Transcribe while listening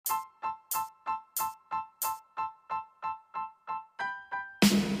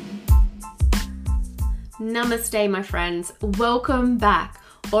Namaste, my friends. Welcome back.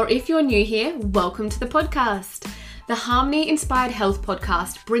 Or if you're new here, welcome to the podcast. The Harmony Inspired Health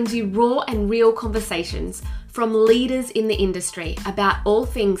podcast brings you raw and real conversations from leaders in the industry about all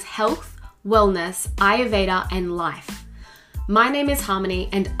things health, wellness, Ayurveda, and life. My name is Harmony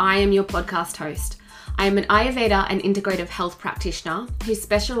and I am your podcast host. I am an Ayurveda and integrative health practitioner who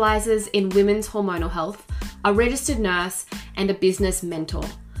specializes in women's hormonal health, a registered nurse, and a business mentor.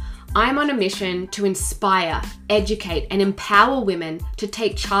 I'm on a mission to inspire, educate, and empower women to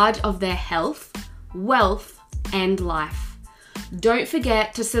take charge of their health, wealth, and life. Don't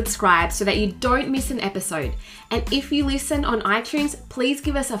forget to subscribe so that you don't miss an episode. And if you listen on iTunes, please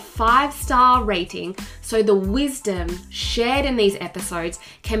give us a 5-star rating so the wisdom shared in these episodes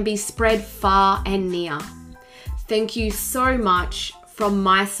can be spread far and near. Thank you so much from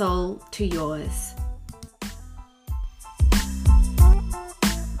my soul to yours.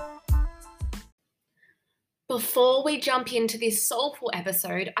 Before we jump into this soulful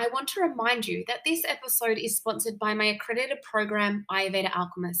episode, I want to remind you that this episode is sponsored by my accredited program, Ayurveda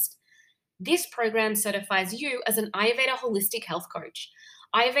Alchemist. This program certifies you as an Ayurveda holistic health coach.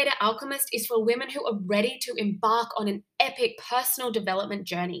 Ayurveda Alchemist is for women who are ready to embark on an epic personal development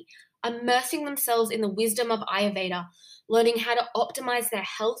journey, immersing themselves in the wisdom of Ayurveda, learning how to optimize their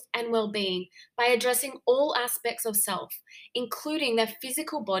health and well-being by addressing all aspects of self, including their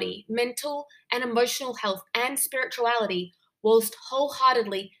physical body, mental and emotional health, and spirituality, whilst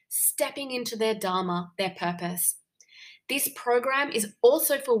wholeheartedly stepping into their dharma, their purpose. This program is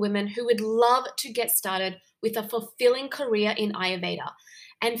also for women who would love to get started with a fulfilling career in Ayurveda,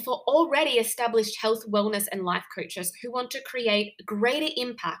 and for already established health, wellness, and life coaches who want to create greater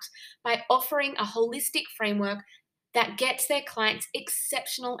impact by offering a holistic framework that gets their clients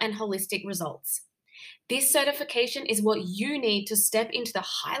exceptional and holistic results. This certification is what you need to step into the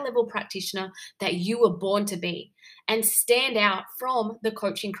high-level practitioner that you were born to be and stand out from the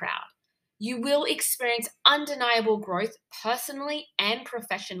coaching crowd. You will experience undeniable growth personally and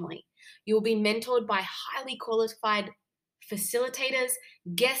professionally. You will be mentored by highly qualified facilitators,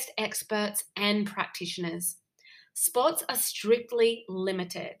 guest experts, and practitioners. Spots are strictly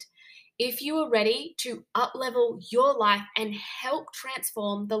limited. If you are ready to up-level your life and help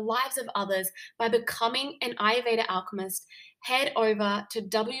transform the lives of others by becoming an Ayurveda alchemist, head over to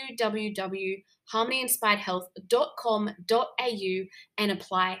www.harmonyinspiredhealth.com.au and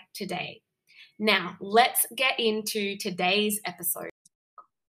apply today. Now, let's get into today's episode.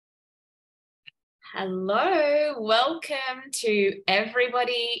 Hello, welcome to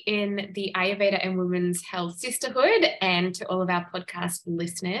everybody in the Ayurveda and Women's Health Sisterhood and to all of our podcast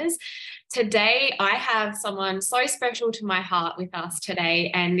listeners. Today, I have someone so special to my heart with us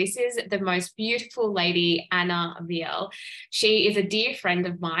today, and this is the most beautiful lady, Anna Veale. She is a dear friend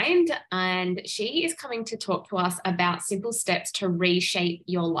of mine, and she is coming to talk to us about simple steps to reshape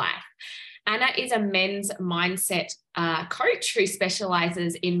your life. Anna is a men's mindset coach who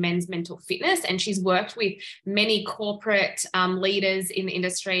specializes in men's mental fitness, and she's worked with many corporate leaders in the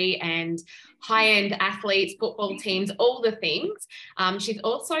industry and high-end athletes, football teams, all the things. She's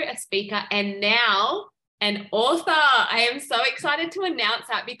also a speaker and now an author. I am so excited to announce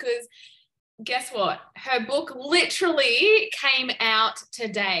that because guess what? Her book literally came out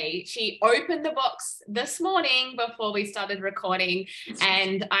today. She opened the box this morning before we started recording,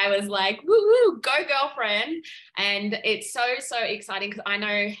 and I was like, woo, woo, go girlfriend. And it's so, so exciting because I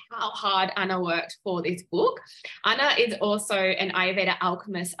know how hard Anna worked for this book. Anna is also an Ayurveda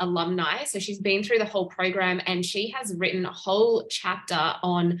Alchemist alumni, so she's been through the whole program, and she has written a whole chapter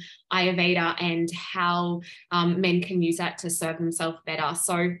on Ayurveda and how men can use that to serve themselves better.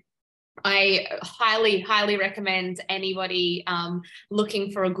 So I highly, highly recommend anybody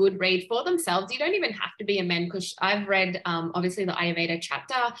looking for a good read for themselves. You don't even have to be a man, because I've read obviously the Ayurveda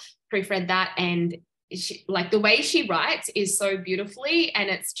chapter, proofread that, and like the way she writes is so beautifully, and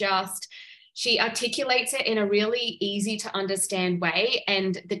it's just, she articulates it in a really easy to understand way,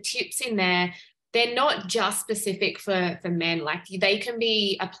 and the tips in there, they're not just specific for men, like they can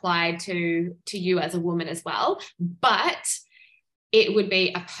be applied to you as a woman as well, but it would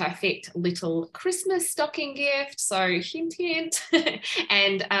be a perfect little Christmas stocking gift. So hint, hint,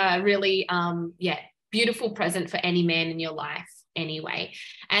 and really, beautiful present for any man in your life anyway.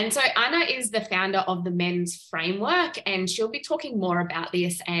 And so Anna is the founder of the Men's Framework, and she'll be talking more about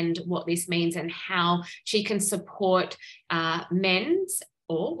this and what this means and how she can support men's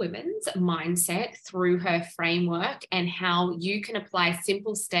or women's mindset through her framework, and how you can apply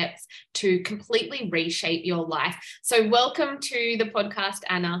simple steps to completely reshape your life. So welcome to the podcast,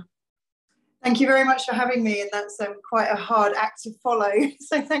 Anna. Thank you very much for having me, and that's quite a hard act to follow.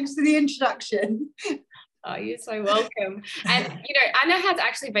 So thanks for the introduction. Oh, you're so welcome. And, Anna has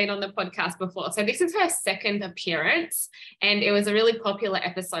actually been on the podcast before. So this is her second appearance, and it was a really popular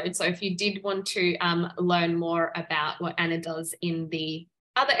episode. So if you did want to learn more about what Anna does in the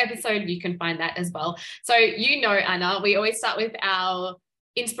other episode, you can find that as well. So, Anna, we always start with our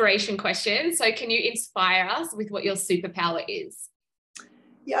inspiration question. So can you inspire us with what your superpower is?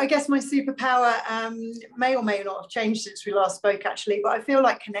 Yeah, I guess my superpower may or may not have changed since we last spoke, actually, but I feel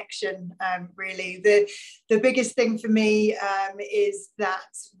like connection, really. The biggest thing for me is that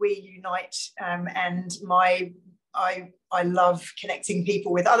we unite, and I love connecting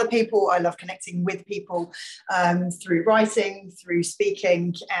people with other people. I love connecting with people through writing, through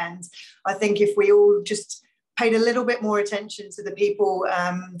speaking. And I think if we all just paid a little bit more attention to the people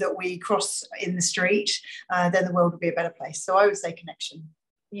that we cross in the street, then the world would be a better place. So I would say connection.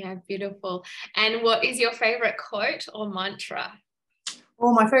 Yeah, beautiful. And what is your favorite quote or mantra?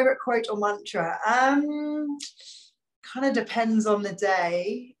 Oh, my favorite quote or mantra? Kind of depends on the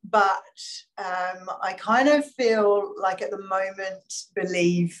day, but I kind of feel like at the moment,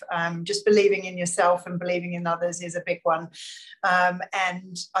 just believing in yourself and believing in others is a big one.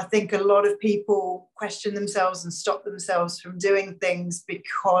 And I think a lot of people question themselves and stop themselves from doing things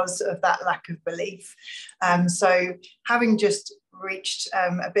because of that lack of belief. So having just reached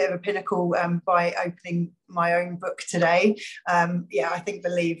a bit of a pinnacle by opening my own book today, I think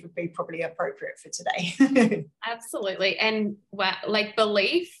believe would be probably appropriate for today. Absolutely. And like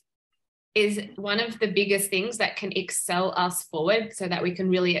belief is one of the biggest things that can excel us forward so that we can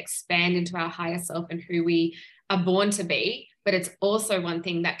really expand into our higher self and who we are born to be. But it's also one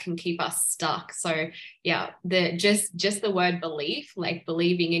thing that can keep us stuck. So yeah, just the word belief, like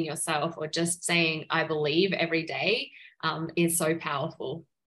believing in yourself or just saying I believe every day, is so powerful.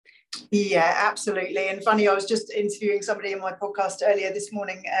 Yeah, absolutely. And funny, I was just interviewing somebody in my podcast earlier this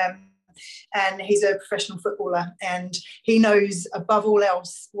morning, and he's a professional footballer, and he knows above all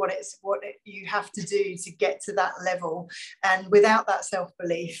else what you have to do to get to that level. And without that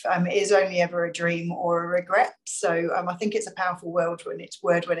self-belief, it is only ever a dream or a regret. So I think it's a powerful word when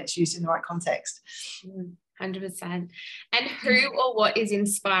it's used in the right context. 100%. And who or what is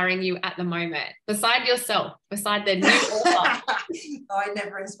inspiring you at the moment, beside yourself, beside the new author? I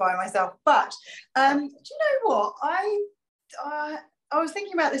never inspire myself, but do you know what? I was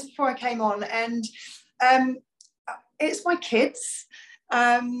thinking about this before I came on, and it's my kids.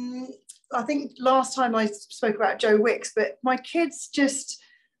 I think last time I spoke about Joe Wicks, but my kids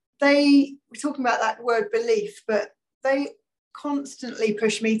we're talking about that word belief, but they constantly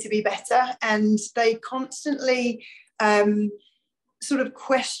push me to be better, and they constantly sort of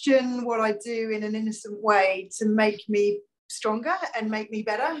question what I do in an innocent way to make me stronger and make me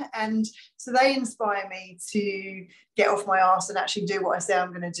better. And so they inspire me to get off my arse and actually do what I say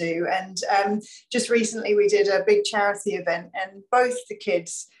I'm going to do. And just recently we did a big charity event, and both the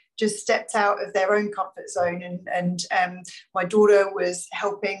kids just stepped out of their own comfort zone, and my daughter was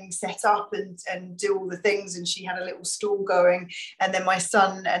helping set up and do all the things, and she had a little stall going, and then my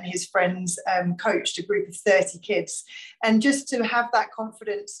son and his friends coached a group of 30 kids. And just to have that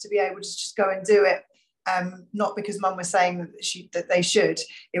confidence to be able to just go and do it, not because mum was saying that they should,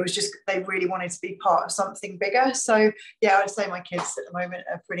 it was just they really wanted to be part of something bigger. So yeah, I'd say my kids at the moment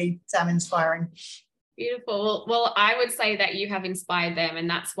are pretty damn inspiring. Beautiful. Well, I would say that you have inspired them, and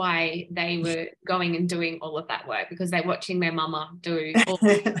that's why they were going and doing all of that work, because they're watching their mama do all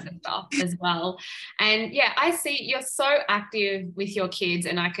the stuff as well. And yeah, I see you're so active with your kids,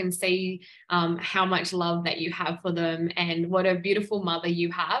 and I can see how much love that you have for them, and what a beautiful mother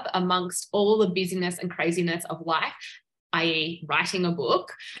you have amongst all the busyness and craziness of life, i.e. writing a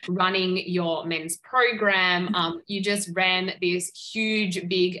book, running your men's program. You just ran this huge,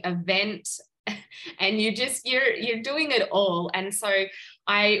 big event, and you're doing it all. And so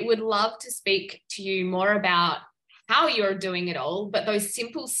I would love to speak to you more about how you're doing it all, but those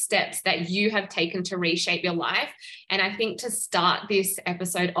simple steps that you have taken to reshape your life. And I think to start this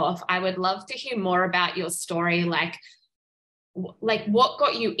episode off, I would love to hear more about your story, like what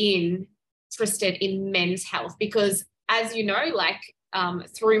got you interested in men's health? Because as you know,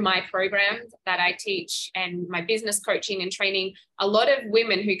 through my programs that I teach and my business coaching and training, a lot of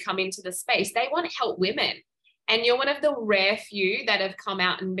women who come into the space, they want to help women. And you're one of the rare few that have come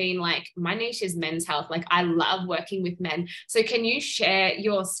out and been like, my niche is men's health. Like, I love working with men. So can you share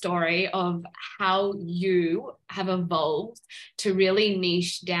your story of how you have evolved to really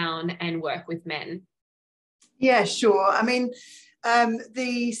niche down and work with men? Yeah, sure. I mean,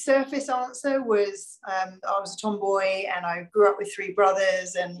 the surface answer was I was a tomboy, and I grew up with three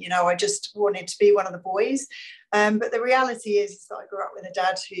brothers, and I just wanted to be one of the boys. But the reality is that I grew up with a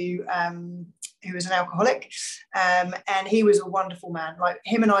dad who who was an alcoholic, and he was a wonderful man. Like,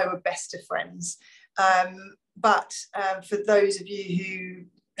 him and I were best of friends. But for those of you who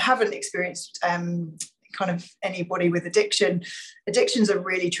haven't experienced kind of anybody with addictions are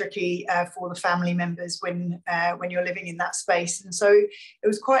really tricky for the family members when you're living in that space. And so it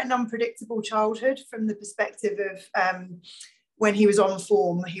was quite an unpredictable childhood from the perspective of when he was on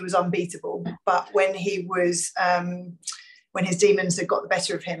form, he was unbeatable. But when he was when his demons had got the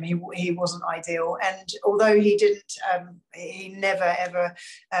better of him, he wasn't ideal. And although he never ever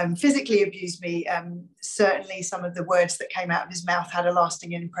physically abused me, certainly some of the words that came out of his mouth had a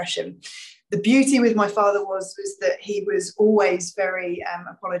lasting impression. The beauty with my father was that he was always very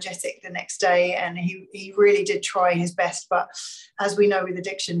apologetic the next day, and he really did try his best. But as we know with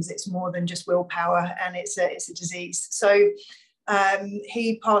addictions, it's more than just willpower, and it's a disease. So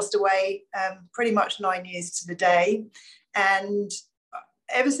he passed away pretty much 9 years to the day. And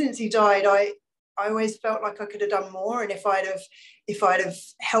ever since he died, I always felt like I could have done more. And if I'd have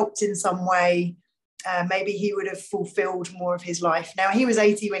helped in some way, maybe he would have fulfilled more of his life. Now, he was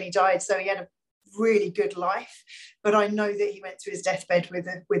 80 when he died, so he had a really good life. But I know that he went to his deathbed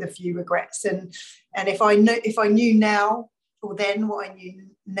with a few regrets. And if I knew now, or then what I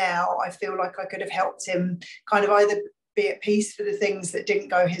knew now, I feel like I could have helped him kind of either be at peace for the things that didn't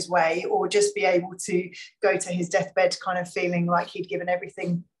go his way, or just be able to go to his deathbed kind of feeling like he'd given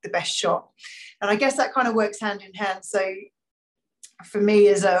everything the best shot. And I guess that kind of works hand in hand. So for me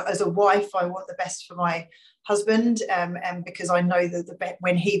as a wife, I want the best for my husband, and because I know that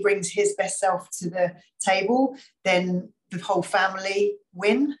when he brings his best self to the table, then the whole family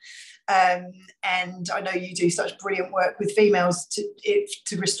win. And I know you do such brilliant work with females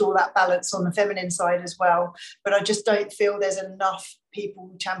to restore that balance on the feminine side as well. But I just don't feel there's enough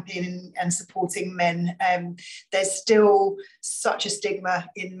people championing and supporting men. There's still such a stigma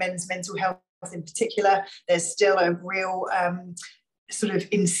in men's mental health in particular. There's still a real sort of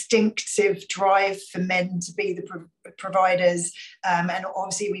instinctive drive for men to be the providers, and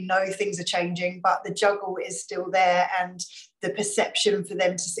obviously we know things are changing, but the juggle is still there, and the perception for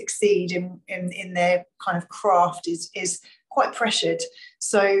them to succeed in their kind of craft is quite pressured.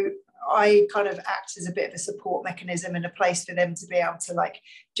 So I kind of act as a bit of a support mechanism and a place for them to be able to like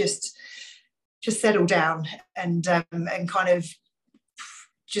just settle down and kind of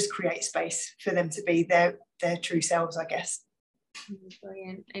just create space for them to be their true selves, I guess.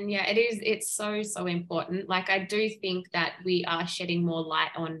 Brilliant. And yeah, it's so important. Like, I do think that we are shedding more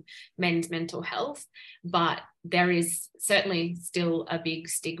light on men's mental health, but there is certainly still a big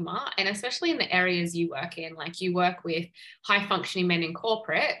stigma, and especially in the areas you work in. Like, you work with high functioning men in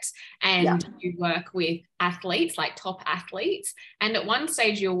corporate, and you work with athletes, like top athletes, and at one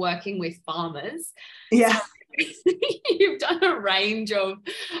stage you're working with farmers. Yeah. So you've done a range of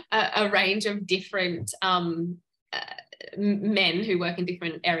different men who work in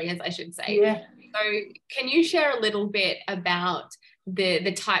different areas, I should say. Yeah. So can you share a little bit about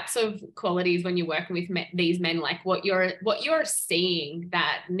the types of qualities when you're working with these men, like what you're seeing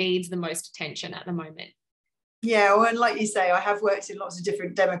that needs the most attention at the moment? Yeah, well, and like you say, I have worked in lots of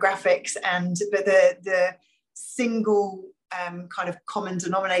different demographics, but the single kind of common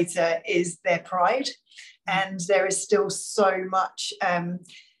denominator is their pride. And there is still so much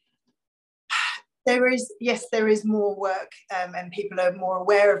there is more work, and people are more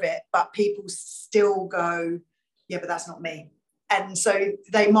aware of it, but people still go, yeah, but that's not me. And so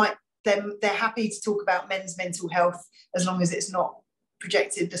they're happy to talk about men's mental health as long as it's not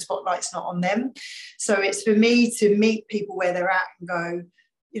projected, the spotlight's not on them. So it's for me to meet people where they're at and go,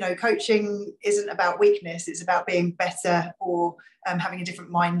 you know, coaching isn't about weakness, it's about being better, or having a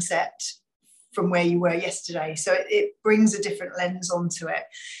different mindset from where you were yesterday. So it brings a different lens onto it.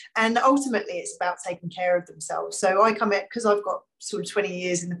 And ultimately it's about taking care of themselves. So I come in, because I've got sort of 20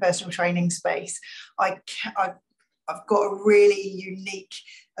 years in the personal training space, I've got a really unique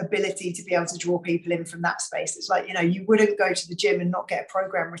ability to be able to draw people in from that space. It's like, you know, you wouldn't go to the gym and not get a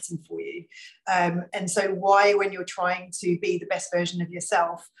program written for you. And so why, when you're trying to be the best version of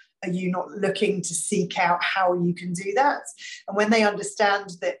yourself, are you not looking to seek out how you can do that? And when they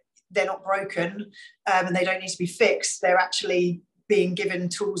understand that they're not broken, and they don't need to be fixed, they're actually being given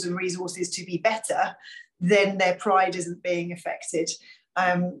tools and resources to be better, then their pride isn't being affected.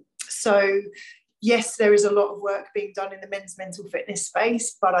 So yes, there is a lot of work being done in the men's mental fitness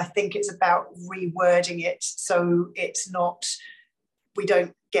space, but I think it's about rewording it so it's not, we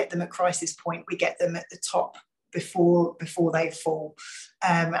don't get them at crisis point, we get them at the top before they fall.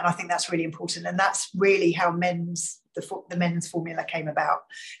 And I think that's really important. And that's really how men's the men's formula came about,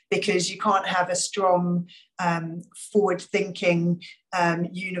 because you can't have a strong forward-thinking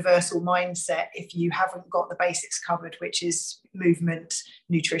universal mindset if you haven't got the basics covered, which is movement,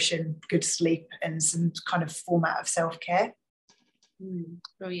 nutrition, good sleep, and some kind of format of self-care.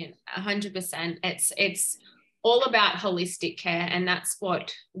 Brilliant. 100%. It's all about holistic care, and that's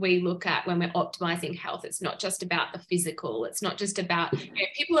what we look at when we're optimizing health. It's not just about the physical. It's not just about,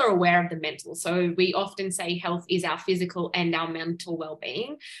 people are aware of the mental, so we often say health is our physical and our mental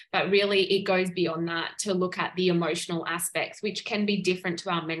well-being, but really it goes beyond that to look at the emotional aspects, which can be different to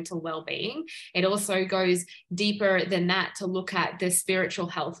our mental well-being. It also goes deeper than that to look at the spiritual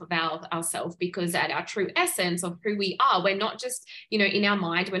health of ourselves, because at our true essence of who we are, we're not just in our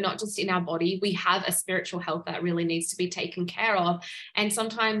mind, we're not just in our body, we have a spiritual health that really needs to be taken care of. And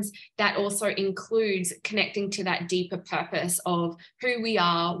sometimes that also includes connecting to that deeper purpose of who we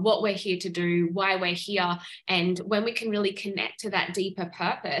are, what we're here to do, why we're here. And when we can really connect to that deeper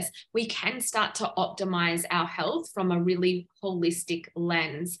purpose, we can start to optimize our health from a really holistic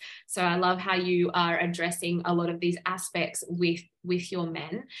lens. So I love how you are addressing a lot of these aspects with your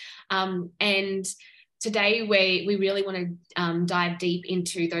men. And today, we really want to dive deep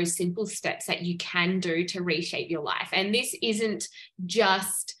into those simple steps that you can do to reshape your life. And this isn't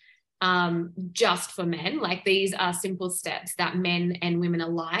just for men. Like, these are simple steps that men and women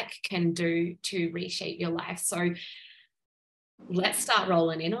alike can do to reshape your life. So let's start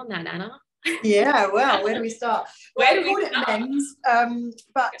rolling in on that, Anna. Yeah, well, where do we start? Where Well, do I we called it men's,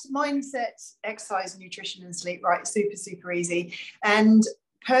 but mindset, exercise, nutrition, and sleep, right? Super, super easy. And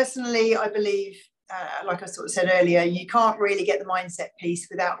personally, I believe, like I sort of said earlier, you can't really get the mindset piece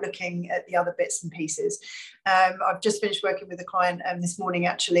without looking at the other bits and pieces. I've just finished working with a client this morning,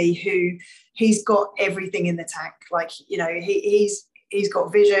 actually, who he's got everything in the tank. Like, he's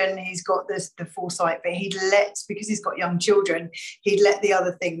got vision, he's got the foresight, but because he's got young children, he'd let the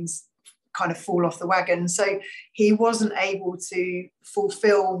other things kind of fall off the wagon. So he wasn't able to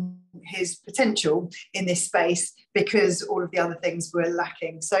fulfill his potential in this space because all of the other things were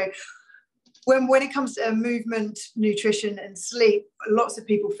lacking. So when it comes to movement, nutrition, and sleep, lots of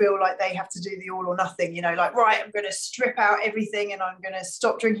people feel like they have to do the all or nothing, like, right, I'm going to strip out everything and I'm going to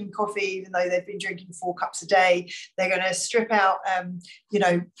stop drinking coffee, even though they've been drinking 4 cups a day. They're going to strip out,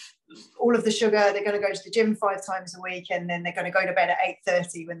 all of the sugar. They're going to go to the gym 5 times a week, and then they're going to go to bed at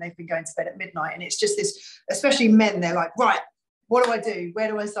 8:30 when they've been going to bed at midnight. And it's just this, especially men, they're like, right, what do I do? Where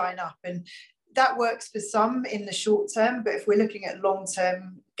do I sign up? And that works for some in the short term, but if we're looking at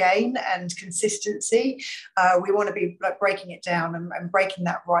long-term gain and consistency, we want to be like breaking it down and breaking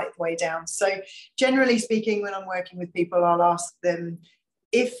that right way down. So generally speaking, when I'm working with people, I'll ask them,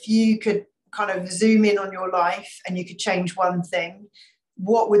 if you could kind of zoom in on your life and you could change one thing,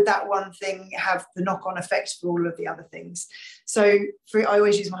 what would that one thing have the knock-on effect for all of the other things? So I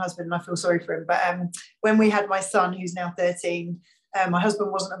always use my husband, and I feel sorry for him, but when we had my son, who's now 13, my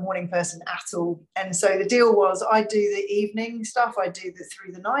husband wasn't a morning person at all. And so the deal was, I do the evening stuff, I do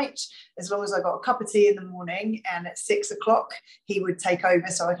through the night, as long as I got a cup of tea in the morning, and at 6 o'clock he would take over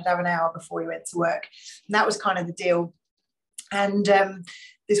so I could have an hour before he went to work. And that was kind of the deal. And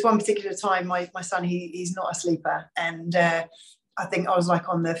this one particular time, my son, he's not a sleeper. And I think I was like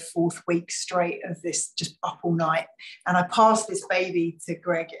on the 4th week straight of this, just up all night. And I passed this baby to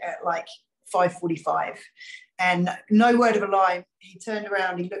Greg at like 5:45. And no word of a lie, he turned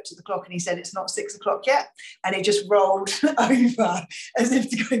around, he looked at the clock and he said, it's not 6 o'clock yet. And he just rolled over as if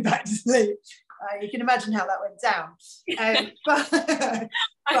to go back to sleep. You can imagine how that went down. I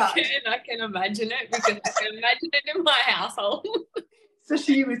can imagine it, because I can imagine it in my household.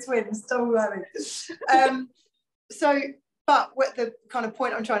 Especially you with twins, don't worry. But what the kind of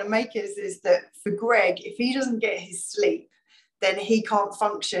point I'm trying to make is that for Greg, if he doesn't get his sleep, then he can't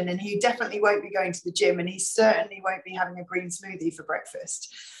function, and he definitely won't be going to the gym, and he certainly won't be having a green smoothie for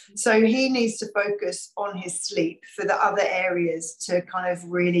breakfast. So he needs to focus on his sleep for the other areas to kind of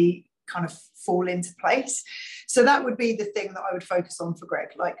really kind of fall into place. So that would be the thing that I would focus on for Greg,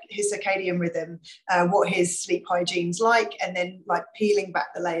 like his circadian rhythm, what his sleep hygiene's like, and then like peeling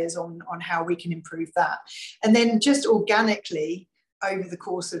back the layers on how we can improve that. And then just organically over the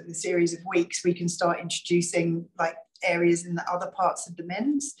course of the series of weeks, we can start introducing like areas in the other parts of the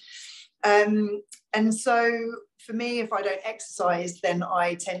men's. And so for me, if I don't exercise, then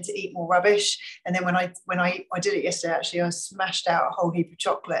I tend to eat more rubbish. And then when I did it yesterday, actually, I smashed out a whole heap of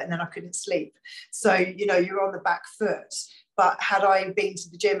chocolate and then I couldn't sleep. So, you're on the back foot. But had I been to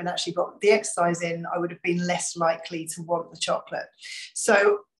the gym and actually got the exercise in, I would have been less likely to want the chocolate.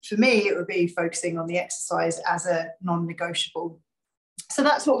 So for me, it would be focusing on the exercise as a non-negotiable. So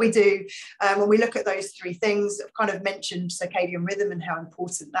that's what we do when we look at those three things. I've kind of mentioned circadian rhythm and how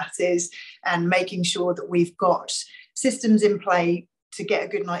important that is, and making sure that we've got systems in play to get a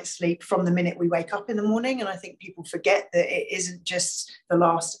good night's sleep from the minute we wake up in the morning. And I think people forget that it isn't just the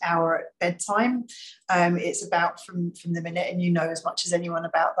last hour at bedtime. It's about from the minute, and you know as much as anyone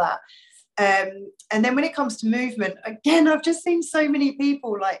about that. And then when it comes to movement, again, I've just seen so many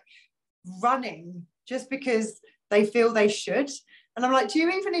people like running just because they feel they should. And I'm like, do you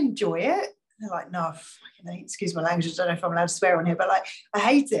even enjoy it? And they're like, no, I fucking hate, excuse my language, I don't know if I'm allowed to swear on here, but like, I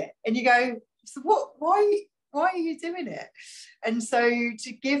hate it. And you go, so what, why are you doing it? And so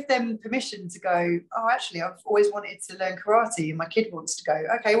to give them permission to go, oh, actually, I've always wanted to learn karate and my kid wants to go,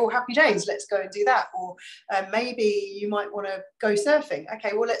 okay, well, happy days, let's go and do that. Or maybe you might want to go surfing.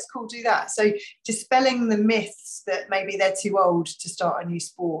 Okay, well, let's do that. So dispelling the myths that maybe they're too old to start a new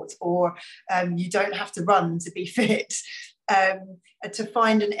sport, or you don't have to run to be fit. To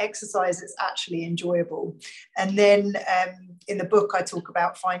find an exercise that's actually enjoyable. And then in the book, I talk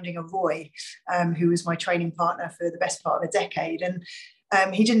about finding a Roy, who was my training partner for the best part of a decade. And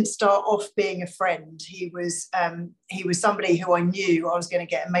he didn't start off being a friend. He was somebody who I knew I was going to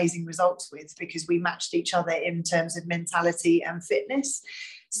get amazing results with, because we matched each other in terms of mentality and fitness.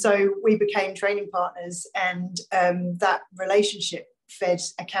 So we became training partners, and that relationship fed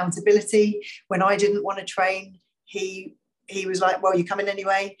accountability. When I didn't want to train, he was like, well, you come in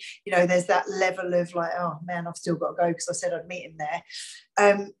anyway. You know, there's that level of like, oh man, I've still got to go because I said I'd meet him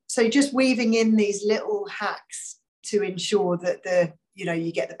there. So just weaving in these little hacks to ensure that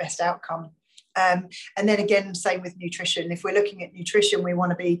you get the best outcome. And then again, same with nutrition. If we're looking at nutrition, we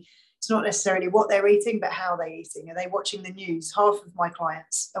want to be, it's not necessarily what they're eating, but how they're eating. Are they watching the news? Half of my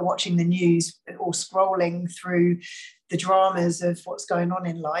clients are watching the news or scrolling through the dramas of what's going on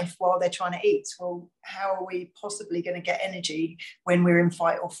in life while they're trying to eat. Well, how are we possibly going to get energy when we're in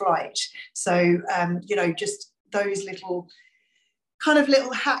fight or flight? So, just those little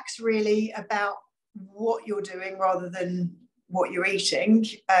hacks really about what you're doing rather than what you're eating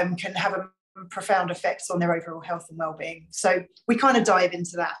can have a profound effects on their overall health and well-being. So we kind of dive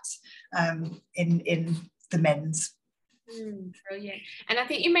into that in the men's. Brilliant. And I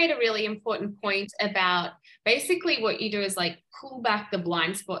think you made a really important point about basically what you do is like pull back the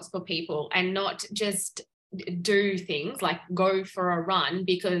blind spots for people, and not just do things like go for a run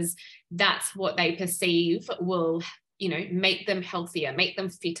because that's what they perceive will, make them healthier, make them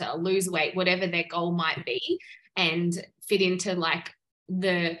fitter, lose weight, whatever their goal might be, and fit into like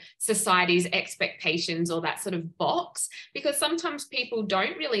the society's expectations or that sort of box, because sometimes people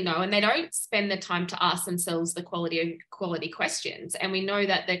don't really know, and they don't spend the time to ask themselves the quality questions. And we know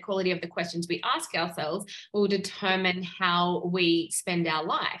that the quality of the questions we ask ourselves will determine how we spend our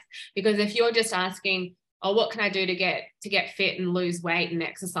life. Because if you're just asking, oh, what can I do to get fit and lose weight and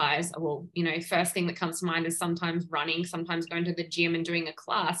exercise? Well, first thing that comes to mind is sometimes running, sometimes going to the gym and doing a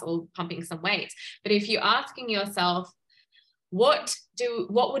class or pumping some weights. But if you're asking yourself, what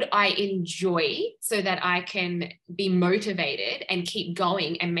would I enjoy so that I can be motivated and keep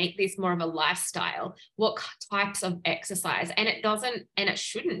going and make this more of a lifestyle? What types of exercise? And it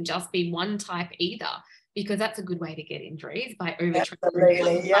shouldn't just be one type either, because that's a good way to get injuries, by overtraining.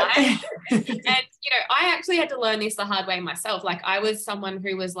 Absolutely, yeah. And I actually had to learn this the hard way myself. Like, I was someone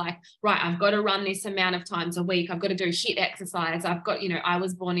who was like, right, I've got to run this amount of times a week, I've got to do HIIT exercise, I've got, I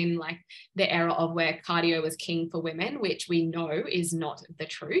was born in like the era of where cardio was king for women, which we know is not the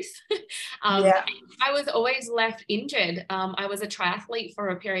truth. I was always left injured. I was a triathlete for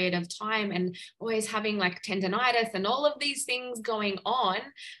a period of time, and always having like tendonitis and all of these things going on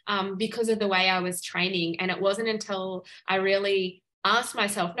because of the way I was training. And it wasn't until I really asked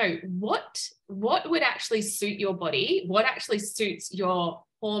myself, no, what would actually suit your body? What actually suits your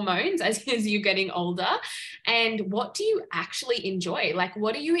hormones as you're getting older? And what do you actually enjoy? Like,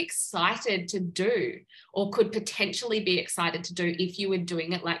 what are you excited to do, or could potentially be excited to do if you were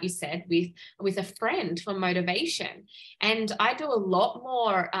doing it, like you said, with a friend for motivation? And I do a lot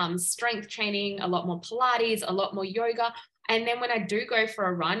more strength training, a lot more Pilates, a lot more yoga. And then when I do go for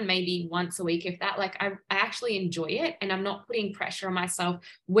a run, maybe once a week, if that, like I actually enjoy it, and I'm not putting pressure on myself,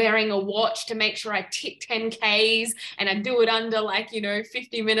 wearing a watch to make sure I tick 10 Ks and I do it under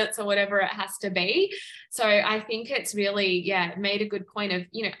 50 minutes or whatever it has to be. So I think it's really, made a good point of,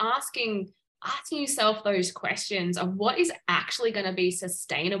 asking yourself those questions of what is actually going to be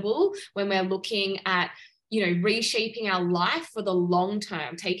sustainable when we're looking at reshaping our life for the long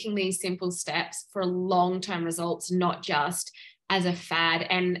term, taking these simple steps for long-term results, not just as a fad.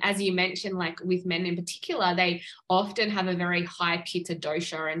 And as you mentioned, like with men in particular, they often have a very high pitta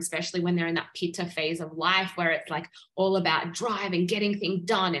dosha, and especially when they're in that pitta phase of life where it's like all about drive and getting things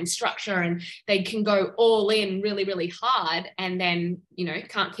done and structure, and they can go all in really, really hard, and then, you know,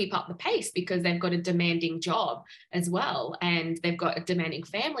 can't keep up the pace because they've got a demanding job as well, and they've got a demanding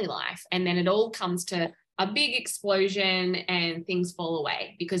family life, and then it all comes to a big explosion and things fall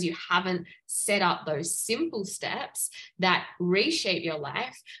away because you haven't set up those simple steps that reshape your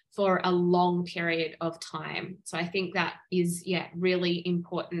life for a long period of time. So I think that is, yeah, really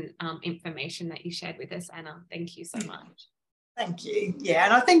important information that you shared with us, Anna. Thank you so much. Thank you. Yeah,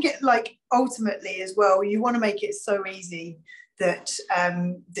 and I think it, like, ultimately as well, you want to make it so easy that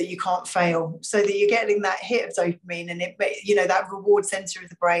that you can't fail, so that you're getting that hit of dopamine, and it, you know, that reward center of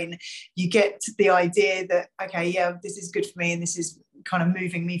the brain. You get the idea that, okay, yeah, this is good for me and this is kind of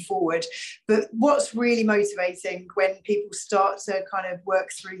moving me forward. But what's really motivating when people start to kind of work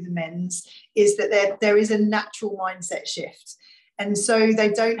through the men's is that there is a natural mindset shift. And so they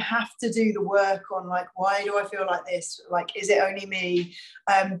don't have to do the work on, like, why do I feel like this? Like, is it only me?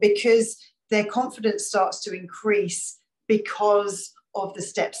 Because their confidence starts to increase because of the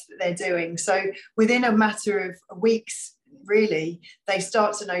steps that they're doing. So within a matter of weeks, really, they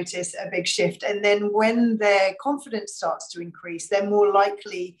start to notice a big shift. And then when their confidence starts to increase, they're more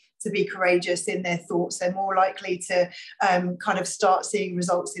likely to be courageous in their thoughts. They're more likely to kind of start seeing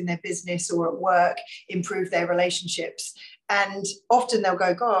results in their business or at work, improve their relationships. And often they'll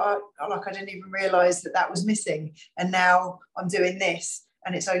go, God, like, I didn't even realize that that was missing. And now I'm doing this.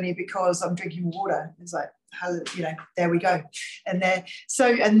 And it's only because I'm drinking water. It's like, how, you know, there we go. And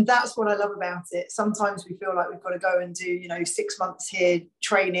and that's what I love about it. Sometimes we feel like we've got to go and do, you know, 6 months here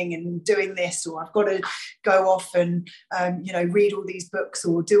training and doing this, or I've got to go off and you know, read all these books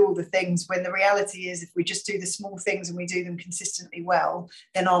or do all the things, when the reality is, if we just do the small things and we do them consistently well,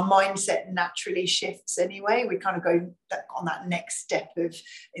 then our mindset naturally shifts anyway. We kind of go on that next step of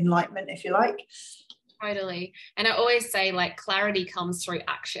enlightenment, if you like. Totally. And I always say, like, clarity comes through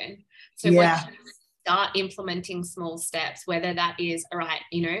action. So yeah. once you start implementing small steps, whether that is, all right,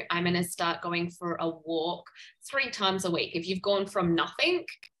 you know, I'm going to start going for a walk 3 times a week. If you've gone from nothing,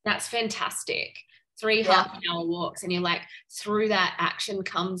 that's fantastic. 3 half-hour walks, and you're like, through that action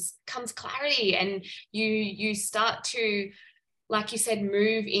comes clarity, and you start to, like you said,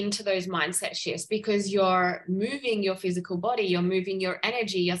 move into those mindset shifts because you're moving your physical body, you're moving your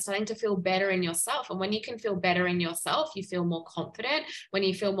energy, you're starting to feel better in yourself. And when you can feel better in yourself, you feel more confident. When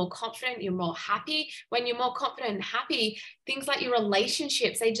you feel more confident, you're more happy. When you're more confident and happy, things like your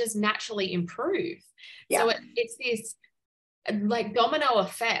relationships, they just naturally improve. Yeah. So it's this like domino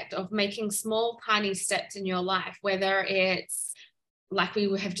effect of making small, tiny steps in your life, whether it's, like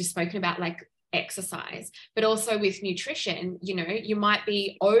we have just spoken about, like exercise, but also with nutrition. You know, you might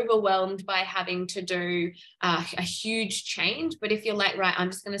be overwhelmed by having to do a huge change, but if you're like, right, I'm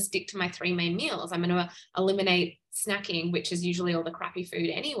just going to stick to my 3 main meals, I'm going to eliminate snacking, which is usually all the crappy food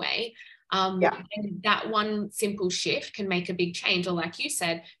anyway, and that one simple shift can make a big change. Or like you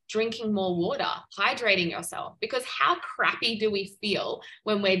said, drinking more water, hydrating yourself, because how crappy do we feel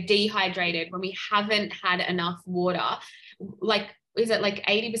when we're dehydrated, when we haven't had enough water? Like, is it like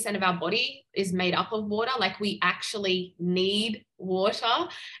 80% of our body is made up of water? Like, we actually need water,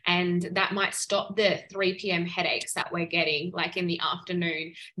 and that might stop the 3 p.m. headaches that we're getting, like in the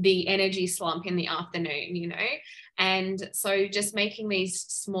afternoon, the energy slump in the afternoon, you know? And so just making these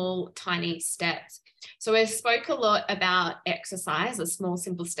small, tiny steps. So I spoke a lot about exercise, the small,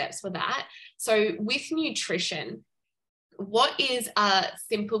 simple steps for that. So with nutrition, what is a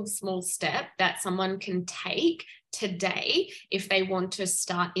simple, small step that someone can take today if they want to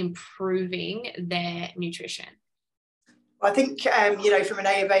start improving their nutrition? I think, you know, from an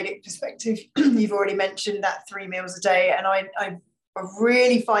Ayurvedic perspective, you've already mentioned that 3 meals a day. And I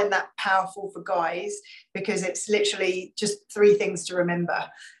really find that powerful for guys, because it's literally just 3 things to remember.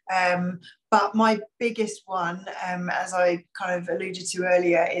 But my biggest one, as I kind of alluded to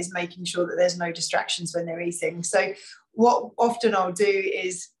earlier, is making sure that there's no distractions when they're eating. So what often I'll do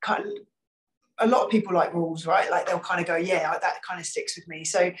is kind of, a lot of people like rules, right? Like, they'll kind of go, yeah, that kind of sticks with me.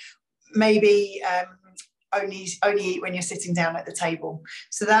 So maybe only eat when you're sitting down at the table.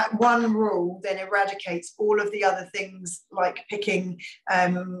 So that one rule then eradicates all of the other things, like picking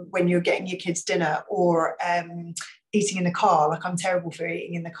when you're getting your kids dinner, or eating in the car. Like, I'm terrible for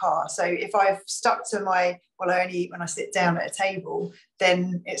eating in the car. So if I've stuck to my, well, I only eat when I sit down at a table,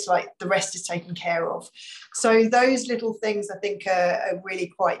 then it's like the rest is taken care of. So those little things I think are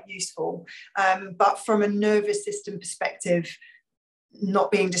really quite useful. But from a nervous system perspective,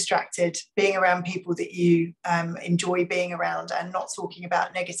 not being distracted, being around people that you enjoy being around, and not talking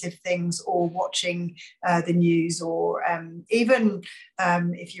about negative things or watching the news, or even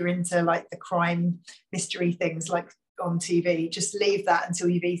if you're into like the crime mystery things like on TV, just leave that until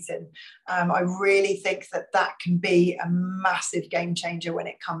you've eaten. I really think that can be a massive game changer when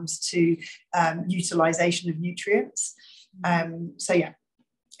it comes to utilization of nutrients. So yeah,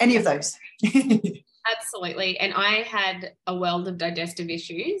 any of those. Absolutely. And I had a world of digestive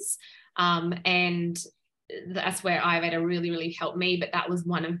issues, and that's where Ayurveda really, really helped me. But that was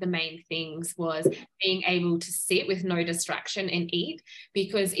one of the main things, was being able to sit with no distraction and eat.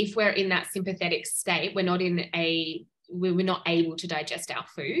 Because if we're in that sympathetic state, we're not able to digest our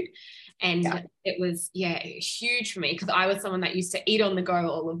food. And it was, huge for me, because I was someone that used to eat on the go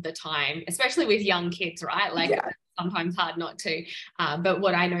all of the time, especially with young kids, right? Like sometimes hard not to. But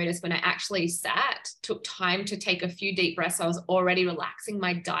what I noticed when I actually took time to take a few deep breaths, I was already relaxing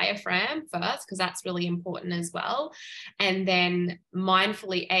my diaphragm first, because that's really important as well. And then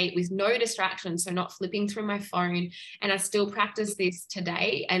mindfully ate with no distractions, so not flipping through my phone. And I still practice this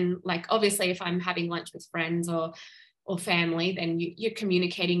today. And like, obviously, if I'm having lunch with friends or family, then you're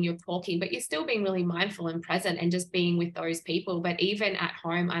communicating, you're talking, but you're still being really mindful and present and just being with those people. But even at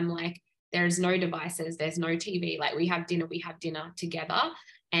home, I'm like, there's no devices, there's no TV. Like, we have dinner together,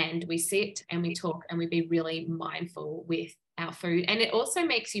 and we sit and we talk, and we be really mindful with our food. And it also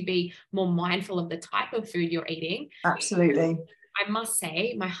makes you be more mindful of the type of food you're eating. Absolutely. I must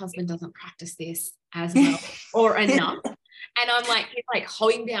say, my husband doesn't practice this as well or enough. And I'm like, he's like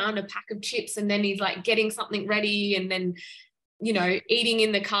holding down a pack of chips, and then he's like getting something ready, and then, you know, eating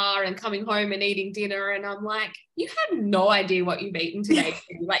in the car and coming home and eating dinner. And I'm like, you have no idea what you've eaten today.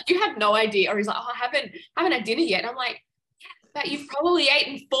 Like, you have no idea. Or he's like, oh, I haven't had dinner yet. And I'm like, but you've probably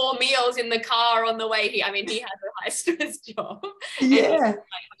eaten 4 meals in the car on the way here. I mean, he has a high stress job. And he's like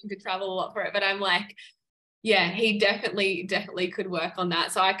having to travel a lot for it. But I'm like, yeah, he definitely could work on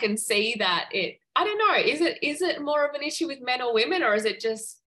that. So I can see that I don't know, is it more of an issue with men or women, or is it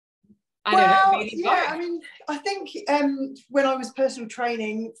just, I don't know, maybe both? I mean, I think when I was personal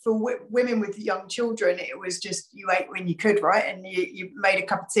training for women with young children, it was just, you ate when you could, right? And you made a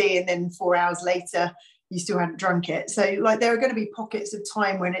cup of tea, and then 4 hours later, you still hadn't drunk it. So like, there are going to be pockets of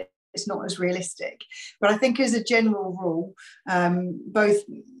time when it's not as realistic. But I think as a general rule, both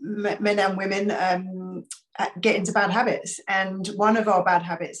men and women get into bad habits. And one of our bad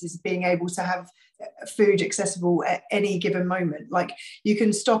habits is being able to have food accessible at any given moment. Like, you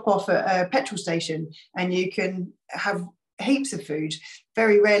can stop off at a petrol station and you can have heaps of food.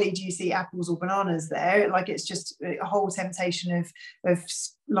 Very rarely do you see apples or bananas there. Like, it's just a whole temptation of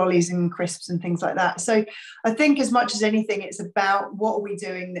lollies and crisps and things like that. So I think, as much as anything, it's about what are we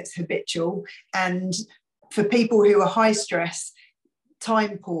doing that's habitual. And for people who are high stress,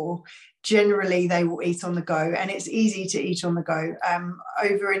 time poor, generally they will eat on the go, and it's easy to eat on the go.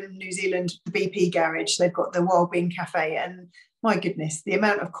 Over in New Zealand, the BP garage, they've got the Wellbeing Cafe, and my goodness, the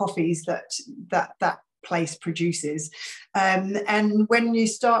amount of coffees that place produces. And when you're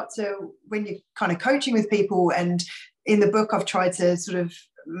kind of coaching with people, and in the book I've tried to sort of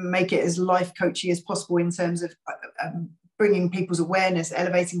make it as life coachy as possible in terms of bringing people's awareness,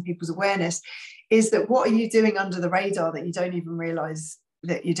 elevating people's awareness, is that what are you doing under the radar that you don't even realize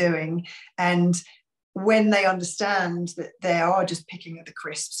that you're doing? And when they understand that they are just picking at the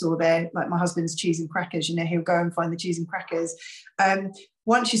crisps, or they're like, my husband's cheese and crackers, you know, he'll go and find the cheese and crackers.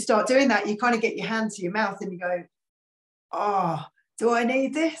 Once you start doing that, you kind of get your hand to your mouth and you go, oh, do I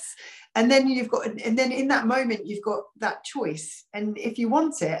need this? And then in that moment, you've got that choice. And if you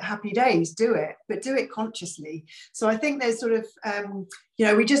want it, happy days, do it, but do it consciously. So I think there's sort of,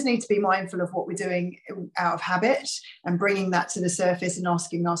 we just need to be mindful of what we're doing out of habit, and bringing that to the surface, and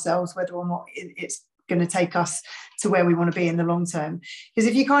asking ourselves whether or not it's going to take us to where we want to be in the long term. Because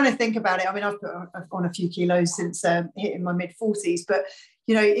if you kind of think about it, I mean, I've gone a few kilos since hitting my mid-40s, but,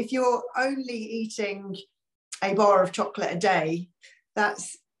 you know, if you're only eating a bar of chocolate a day,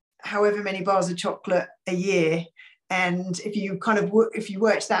 that's however many bars of chocolate a year. And if you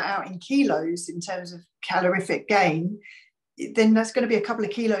worked that out in kilos in terms of calorific gain, then that's going to be a couple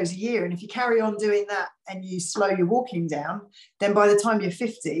of kilos a year. And if you carry on doing that and you slow your walking down, then by the time you're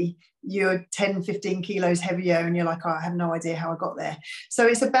 50, you're 10, 15 kilos heavier, and you're like, oh, I have no idea how I got there. So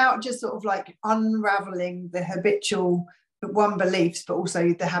it's about just sort of like unraveling the habitual beliefs, but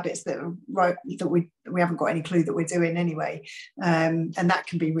also the habits that are right, that we haven't got any clue that we're doing anyway. And that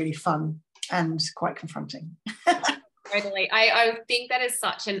can be really fun and quite confronting. Totally. I think that is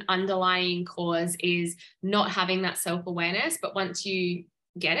such an underlying cause, is not having that self-awareness. But once you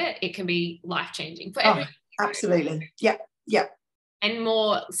get it, it can be life-changing for everyone. Absolutely. Yeah. and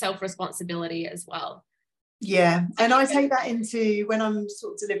more self-responsibility as well. Yeah, and I take that into when I'm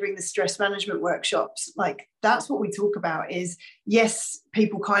sort of delivering the stress management workshops. Like, that's what we talk about is, yes,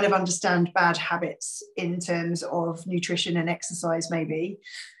 people kind of understand bad habits in terms of nutrition and exercise maybe,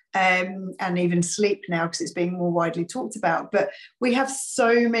 and even sleep now because it's being more widely talked about. But we have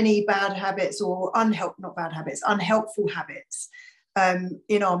so many bad habits, or unhelpful habits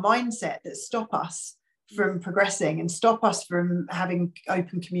in our mindset that stop us from progressing and stop us from having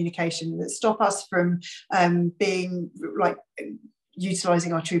open communication, that stop us from being like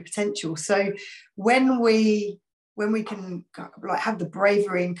utilizing our true potential. So when we can like have the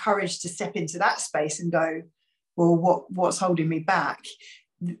bravery and courage to step into that space and go, well, what's holding me back?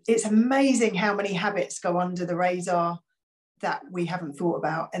 It's amazing how many habits go under the radar that we haven't thought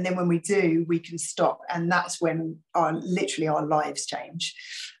about, and then when we do, we can stop, and that's when literally our lives change.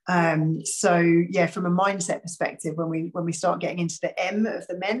 So yeah, from a mindset perspective, when we start getting into the M of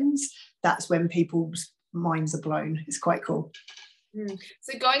the men's, that's when people's minds are blown. It's quite cool.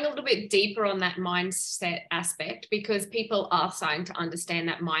 So going a little bit deeper on that mindset aspect, because people are starting to understand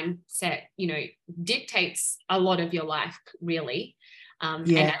that mindset, you know, dictates a lot of your life, really. And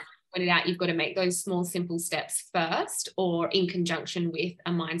as pointed out, you've got to make those small, simple steps first, or in conjunction with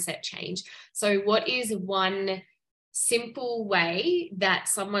a mindset change. So what is one simple way that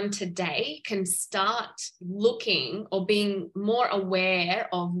someone today can start looking or being more aware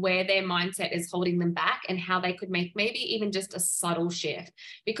of where their mindset is holding them back, and how they could make maybe even just a subtle shift?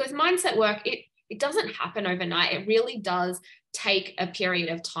 Because mindset work, it doesn't happen overnight. It really does take a period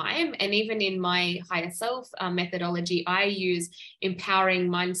of time. And even in my higher self methodology, I use empowering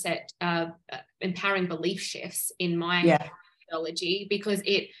mindset, empowering belief shifts in my methodology, because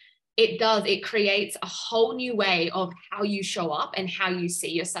it creates a whole new way of how you show up and how you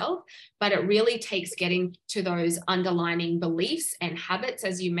see yourself. But it really takes getting to those underlying beliefs and habits,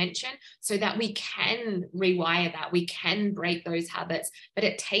 as you mentioned, so that we can rewire that, we can break those habits. But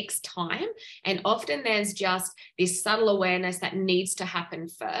it takes time, and often there's just this subtle awareness that needs to happen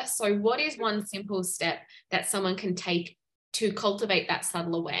first. So what is one simple step that someone can take to cultivate that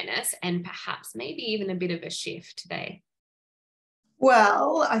subtle awareness, and perhaps maybe even a bit of a shift today?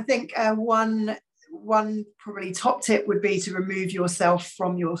 Well, I think one probably top tip would be to remove yourself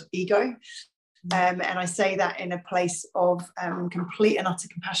from your ego. And I say that in a place of complete and utter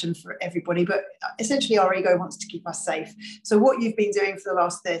compassion for everybody. But essentially, our ego wants to keep us safe. So what you've been doing for the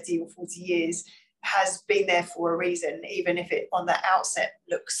last 30 or 40 years has been there for a reason, even if it on the outset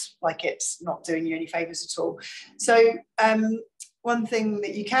looks like it's not doing you any favors at all. So one thing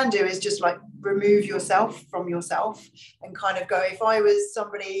that you can do is just like remove yourself from yourself and kind of go, if I was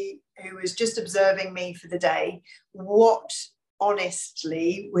somebody who was just observing me for the day, what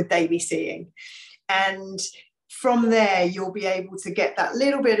honestly would they be seeing? And from there, you'll be able to get that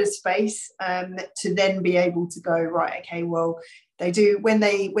little bit of space to then be able to go, right, okay, well, they do, when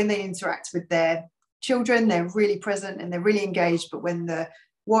they interact with their children, they're really present and they're really engaged. But when the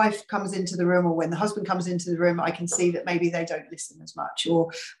wife comes into the room, or when the husband comes into the room, I can see that maybe they don't listen as much. Or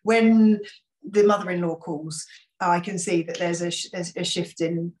when the mother-in-law calls, I can see that there's a shift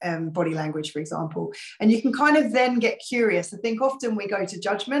in body language, for example. And you can kind of then get curious. I think often we go to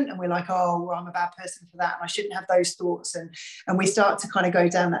judgment and we're like, oh, well, I'm a bad person for that, and I shouldn't have those thoughts. And we start to kind of go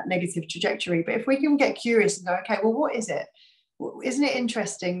down that negative trajectory. But if we can get curious and go, okay, well, what is it? Isn't it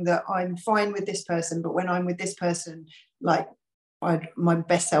interesting that I'm fine with this person, but when I'm with this person, like, my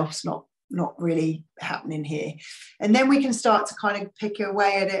best self's not really happening here? And then we can start to kind of pick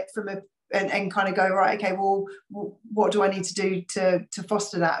away at it from and kind of go, right, okay, well, what do I need to do to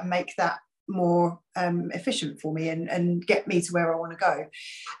foster that and make that more efficient for me and get me to where I want to go?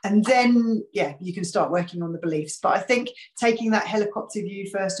 And then you can start working on the beliefs. But I think taking that helicopter view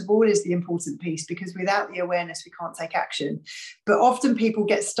first of all is the important piece, because without the awareness we can't take action. But often people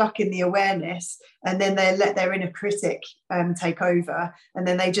get stuck in the awareness, and then they let their inner critic take over, and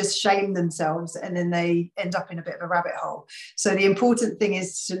then they just shame themselves, and then they end up in a bit of a rabbit hole. So the important thing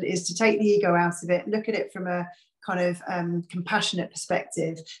is to take the ego out of it, look at it from a kind of compassionate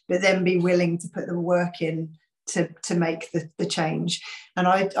perspective, but then be willing to put the work in to make the change. And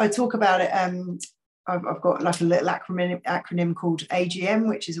I talk about it, I've got like a little acronym called AGM,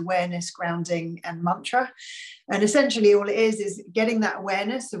 which is awareness, grounding and mantra. And essentially all it is getting that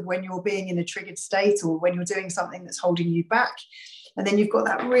awareness of when you're being in a triggered state, or when you're doing something that's holding you back. And then you've got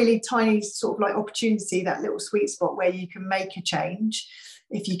that really tiny sort of like opportunity, that little sweet spot where you can make a change.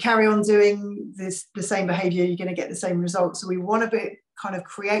 If you carry on doing the same behavior, you're going to get the same results. So we want to kind of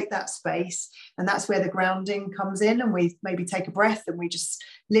create that space, and that's where the grounding comes in, and we maybe take a breath and we just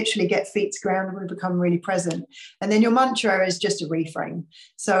literally get feet to ground and we become really present. And then your mantra is just a reframe.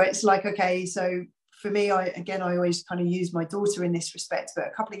 So it's like, okay, so for me, I always kind of use my daughter in this respect, but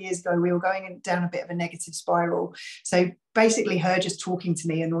a couple of years ago we were going down a bit of a negative spiral. So basically her just talking to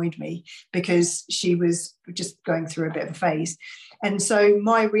me annoyed me because she was just going through a bit of a phase. And so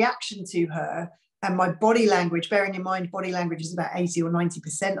my reaction to her and my body language, bearing in mind body language is about 80 or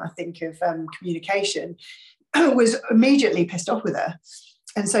 90%, I think, of communication, was immediately pissed off with her.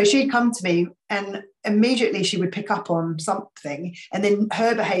 And so she'd come to me and immediately she would pick up on something, and then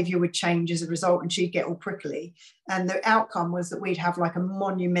her behavior would change as a result, and she'd get all prickly. And the outcome was that we'd have like a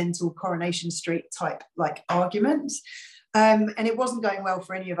monumental Coronation Street type like argument. And it wasn't going well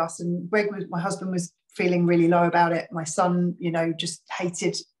for any of us. And my husband was feeling really low about it. My son, just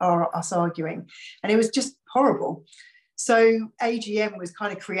hated us arguing. And it was just horrible. So AGM was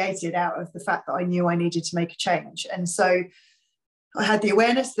kind of created out of the fact that I knew I needed to make a change. And so I had the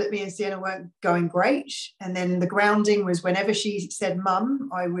awareness that me and Sienna weren't going great. And then the grounding was whenever she said mum,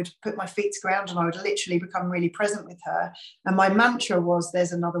 I would put my feet to ground and I would literally become really present with her. And my mantra was,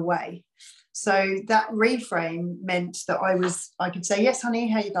 there's another way. So that reframe meant that I could say, yes, honey,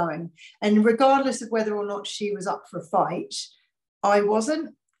 how you going? And regardless of whether or not she was up for a fight, I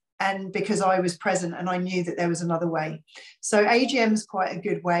wasn't. And because I was present and I knew that there was another way. So AGM is quite a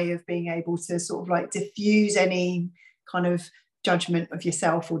good way of being able to sort of like diffuse any kind of judgment of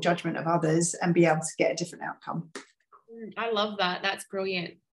yourself or judgment of others and be able to get a different outcome. I love that. That's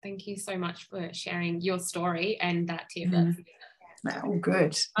brilliant. Thank you so much for sharing your story and that tip. All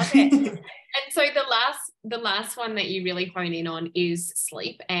good. Okay. And so the last one that you really hone in on is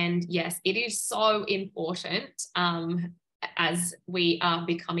sleep. And yes, it is so important as we are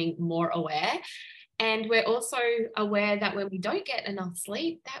becoming more aware. And we're also aware that when we don't get enough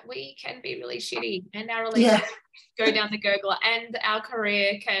sleep, that we can be really shitty and our relationship go down the gurgler and our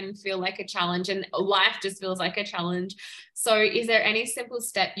career can feel like a challenge and life just feels like a challenge. So is there any simple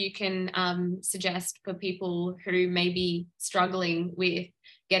step you can suggest for people who may be struggling with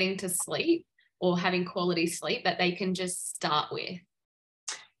getting to sleep or having quality sleep that they can just start with?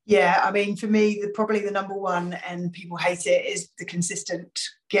 Yeah, I mean, for me, probably the number one, and people hate it, is the consistent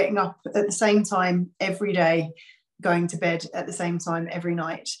getting up at the same time every day, going to bed at the same time every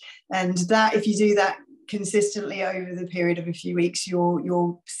night. And that, if you do that consistently over the period of a few weeks,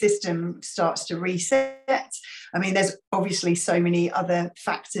 your system starts to reset. I mean, there's obviously so many other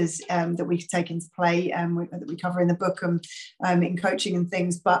factors that we take into play that we cover in the book and in coaching and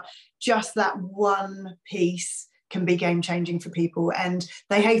things, but just that one piece can be game changing for people. And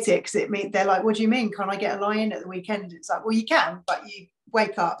they hate it because they're like, what do you mean? Can't I get a lie in at the weekend? It's like, well, you can, but you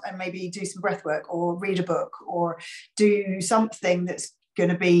wake up and maybe do some breath work or read a book or do something that's going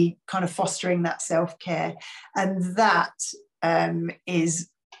to be kind of fostering that self-care. And that is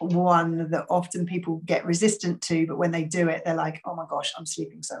one that often people get resistant to, but when they do it, they're like, oh my gosh, I'm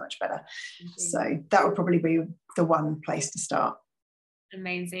sleeping so much better. Mm-hmm. So that would probably be the one place to start.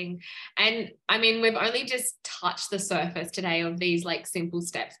 Amazing. And I mean, we've only just touched the surface today of these like simple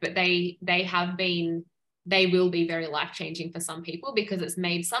steps, but they will be very life-changing for some people, because it's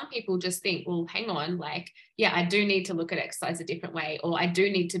made some people just think, well, hang on, like, yeah, I do need to look at exercise a different way, or I do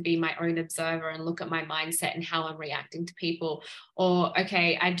need to be my own observer and look at my mindset and how I'm reacting to people, or,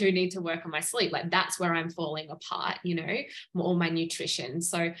 okay, I do need to work on my sleep. Like, that's where I'm falling apart, or my nutrition.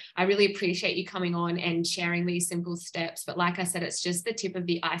 So I really appreciate you coming on and sharing these simple steps. But like I said, it's just the tip of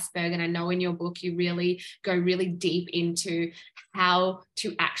the iceberg. And I know in your book, you really go really deep into how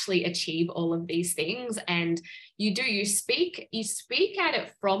to actually achieve all of these things. And you speak at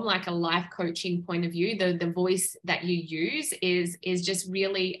it from like a life coaching point of view. The voice that you use is just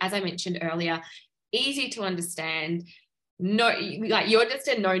really, as I mentioned earlier, easy to understand. No, like, you're just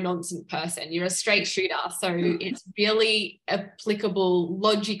a no nonsense person. You're a straight shooter. So it's really applicable,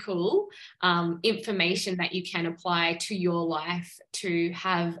 logical information that you can apply to your life to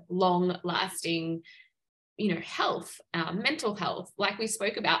have long lasting health, mental health, like we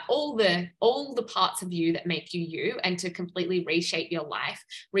spoke about, all the parts of you that make you you, and to completely reshape your life,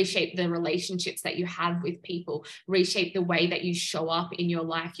 reshape the relationships that you have with people, reshape the way that you show up in your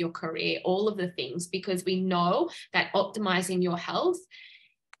life, your career, all of the things, because we know that optimizing your health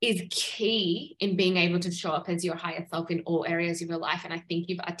is key in being able to show up as your higher self in all areas of your life. And I think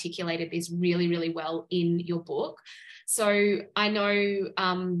you've articulated this really, really well in your book. So I know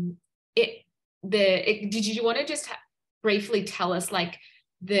did you want to just briefly tell us like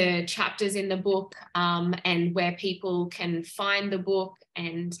the chapters in the book and where people can find the book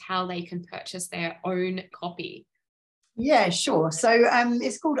and how they can purchase their own copy? Yeah, sure. So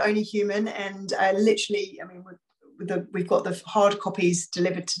it's called Only Human, and literally, I mean, we've got the hard copies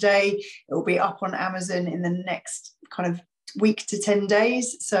delivered today. It will be up on Amazon in the next kind of week to 10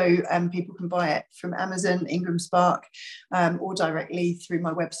 days. So people can buy it from Amazon, Ingram Spark, or directly through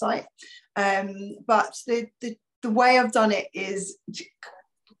my website. But the way I've done it is,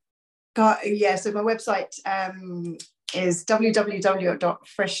 so my website is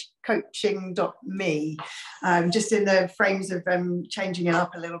www.freshcoaching.me, just in the frames of changing it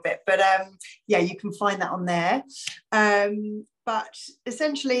up a little bit. But you can find that on there. But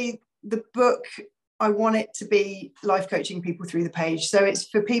essentially, the book, I want it to be life coaching people through the page. So it's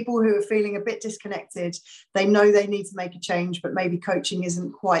for people who are feeling a bit disconnected. They know they need to make a change, but maybe coaching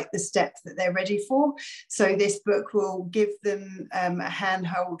isn't quite the step that they're ready for. So this book will give them a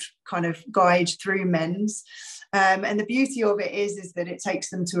handheld kind of guide through men's. And the beauty of it is that it takes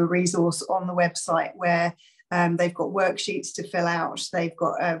them to a resource on the website where they've got worksheets to fill out. They've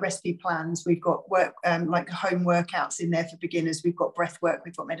got recipe plans. We've got work like home workouts in there for beginners. We've got breath work.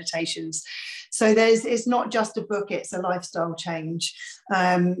 We've got meditations. So it's not just a book. It's a lifestyle change.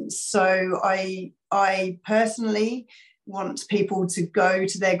 So I personally want people to go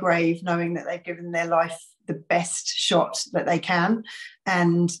to their grave knowing that they've given their life the best shot that they can.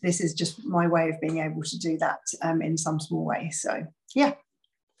 And this is just my way of being able to do that in some small way. So, yeah.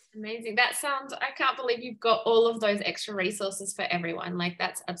 Amazing. That sounds, I can't believe you've got all of those extra resources for everyone. Like,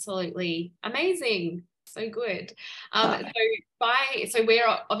 that's absolutely amazing. So good. So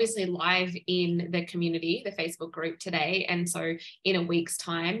we're obviously live in the community, the Facebook group today. And so in a week's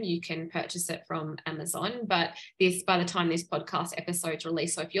time, you can purchase it from Amazon. But by the time this podcast episode's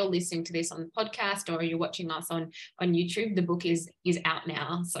released, so if you're listening to this on the podcast or you're watching us on YouTube, the book is out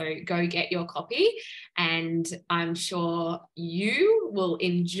now. So go get your copy. And I'm sure you will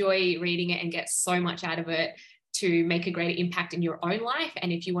enjoy reading it and get so much out of it to make a greater impact in your own life.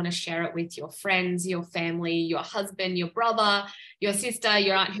 And if you want to share it with your friends, your family, your husband, your brother, your sister,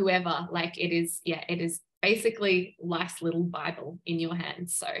 your aunt, whoever, like it is basically life's little Bible in your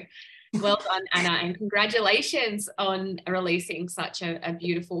hands. So well done, Anna, and congratulations on releasing such a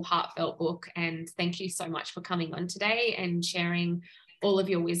beautiful, heartfelt book. And thank you so much for coming on today and sharing all of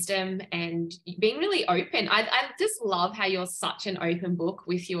your wisdom and being really open. I just love how you're such an open book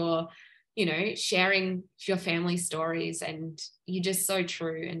with your sharing your family stories, and you're just so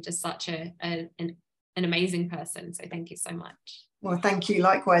true and just such an amazing person. So thank you so much. Well, thank you.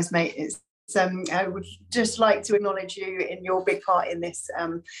 Likewise, mate. I would just like to acknowledge you in your big part in this,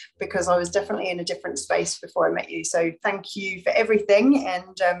 because I was definitely in a different space before I met you. So thank you for everything.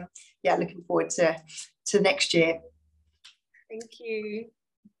 And looking forward to next year. Thank you.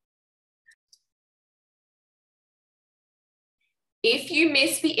 If you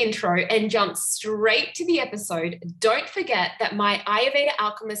missed the intro and jumped straight to the episode, don't forget that my Ayurveda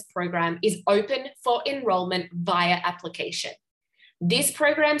Alchemist program is open for enrollment via application. This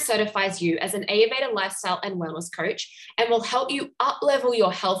program certifies you as an Ayurveda lifestyle and wellness coach and will help you up-level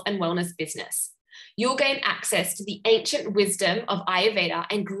your health and wellness business. You'll gain access to the ancient wisdom of Ayurveda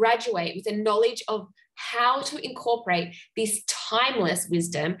and graduate with a knowledge of how to incorporate this timeless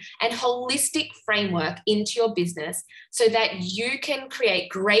wisdom and holistic framework into your business so that you can create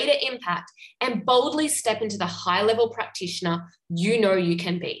greater impact and boldly step into the high-level practitioner you know you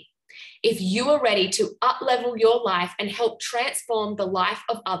can be. If you are ready to up-level your life and help transform the life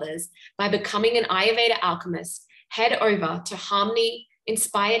of others by becoming an Ayurveda alchemist, head over to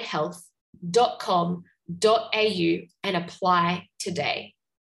harmonyinspiredhealth.com.au and apply today.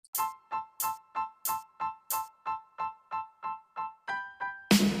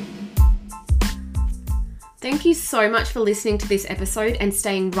 Thank you so much for listening to this episode and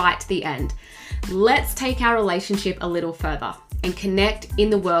staying right to the end. Let's take our relationship a little further and connect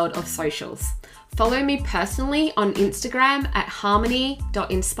in the world of socials. Follow me personally on Instagram at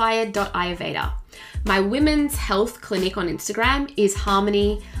harmony.inspired.ayurveda. My women's health clinic on Instagram is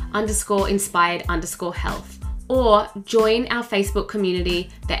harmony_inspired_health, or join our Facebook community,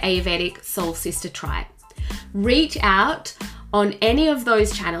 the Ayurvedic Soul Sister Tribe. Reach out on any of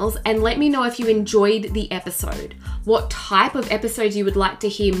those channels and let me know if you enjoyed the episode, what type of episodes you would like to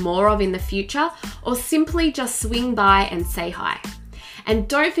hear more of in the future, or simply just swing by and say hi. And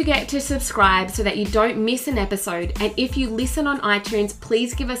don't forget to subscribe so that you don't miss an episode. And if you listen on iTunes,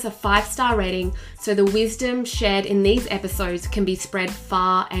 please give us a 5-star rating so the wisdom shared in these episodes can be spread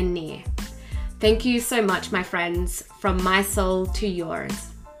far and near. Thank you so much, my friends, from my soul to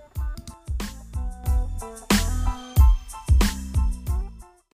yours.